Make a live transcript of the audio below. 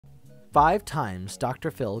5 times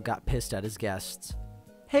Dr. Phil got pissed at his guests.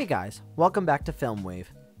 Hey guys, welcome back to Film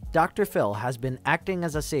Wave. Dr. Phil has been acting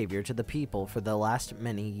as a savior to the people for the last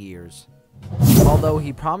many years. Although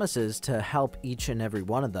he promises to help each and every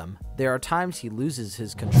one of them, there are times he loses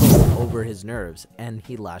his control over his nerves and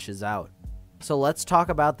he lashes out. So let's talk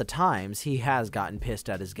about the times he has gotten pissed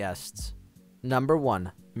at his guests. Number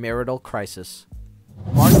 1. Marital crisis.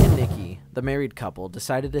 Mark and Nikki, the married couple,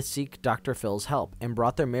 decided to seek Dr. Phil's help and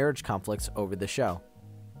brought their marriage conflicts over the show.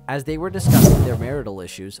 As they were discussing their marital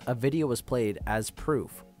issues, a video was played as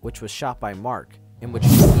proof, which was shot by Mark, in which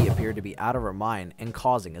Nikki appeared to be out of her mind and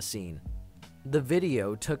causing a scene. The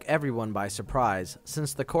video took everyone by surprise,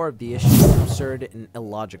 since the core of the issue was absurd and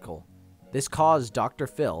illogical. This caused Dr.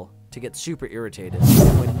 Phil to get super irritated,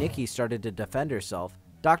 and when Nikki started to defend herself,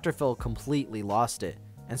 Dr. Phil completely lost it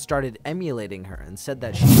and started emulating her and said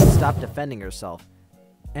that she should stop defending herself,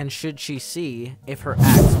 and should she see if her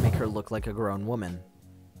acts make her look like a grown woman.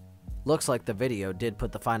 Looks like the video did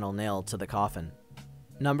put the final nail to the coffin.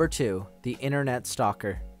 Number 2. The Internet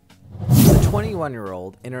Stalker. The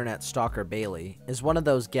 21-year-old internet stalker Bailey is one of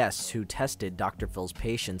those guests who tested Dr. Phil's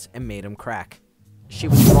patience and made him crack. She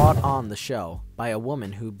was brought on the show by a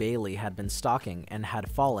woman who Bailey had been stalking and had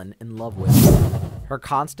fallen in love with. Her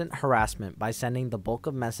constant harassment by sending the bulk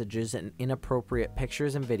of messages and inappropriate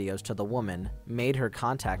pictures and videos to the woman made her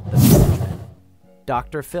contact the management.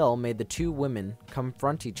 Dr. Phil made the two women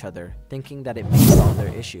confront each other, thinking that it may solve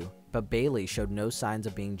their issue, but Bailey showed no signs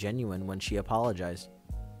of being genuine when she apologized.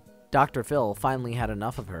 Dr. Phil finally had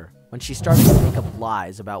enough of her when she started to make up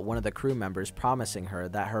lies about one of the crew members promising her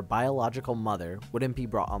that her biological mother wouldn't be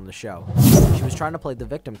brought on the show. She was trying to play the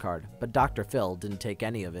victim card, but Dr. Phil didn't take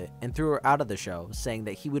any of it and threw her out of the show, saying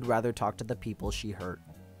that he would rather talk to the people she hurt.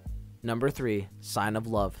 Number 3. Sign of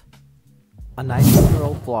love. A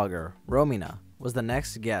 19-year-old vlogger, Romina, was the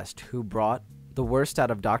next guest who brought the worst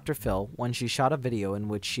out of Dr. Phil when she shot a video in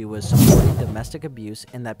which she was supporting domestic abuse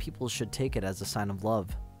and that people should take it as a sign of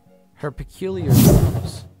love. Her peculiar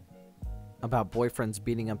views about boyfriends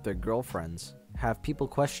beating up their girlfriends have people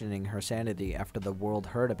questioning her sanity after the world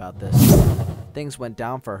heard about this. Things went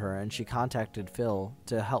down for her and she contacted Phil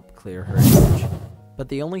to help clear her image. But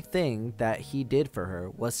the only thing that he did for her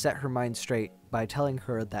was set her mind straight by telling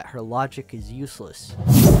her that her logic is useless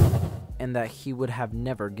and that he would have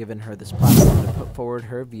never given her this platform to put forward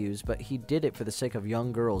her views, but he did it for the sake of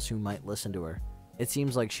young girls who might listen to her. It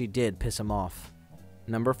seems like she did piss him off.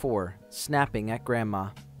 Number 4. Snapping at grandma.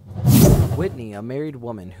 Whitney, a married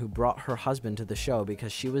woman who brought her husband to the show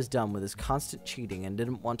because she was done with his constant cheating and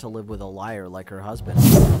didn't want to live with a liar like her husband.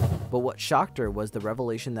 But what shocked her was the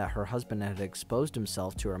revelation that her husband had exposed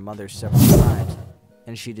himself to her mother several times,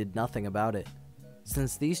 and she did nothing about it.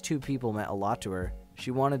 Since these two people meant a lot to her, she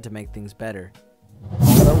wanted to make things better.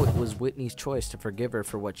 Although it was Whitney's choice to forgive her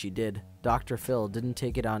for what she did, Dr. Phil didn't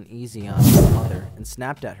take it on easy on her mother and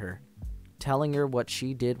snapped at her, telling her what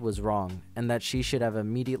she did was wrong and that she should have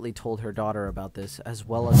immediately told her daughter about this, as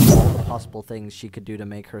well as all the possible things she could do to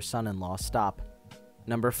make her son-in-law stop.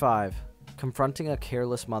 Number 5. Confronting a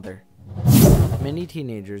careless mother. Many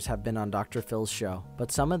teenagers have been on Dr. Phil's show,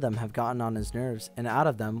 but some of them have gotten on his nerves, and out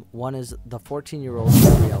of them, one is the 14-year-old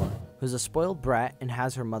Gabriella, who's a spoiled brat and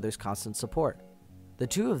has her mother's constant support. The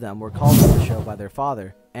two of them were called on the show by their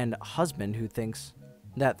father and husband, who thinks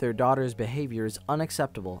that their daughter's behavior is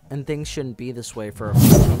unacceptable and things shouldn't be this way for a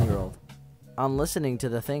 14-year-old. On listening to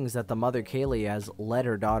the things that the mother Kaylee has led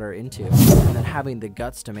her daughter into, and then having the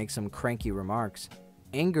guts to make some cranky remarks,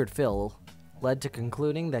 angered Phil led to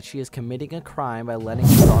concluding that she is committing a crime by letting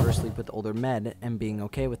her daughter sleep with older men and being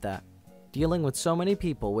okay with that. Dealing with so many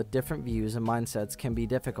people with different views and mindsets can be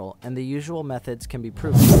difficult, and the usual methods can be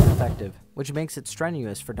proven ineffective, which makes it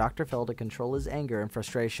strenuous for Dr. Phil to control his anger and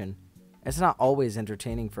frustration. It's not always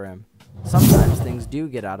entertaining for him. Sometimes things do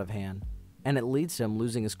get out of hand, and it leads to him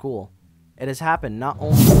losing his cool. It has happened not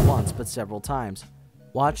only once, but several times.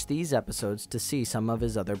 Watch these episodes to see some of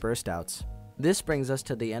his other burst outs. This brings us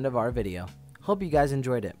to the end of our video. Hope you guys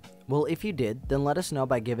enjoyed it. Well, if you did, then let us know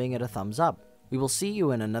by giving it a thumbs up. We will see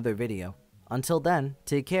you in another video. Until then,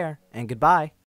 take care, and goodbye.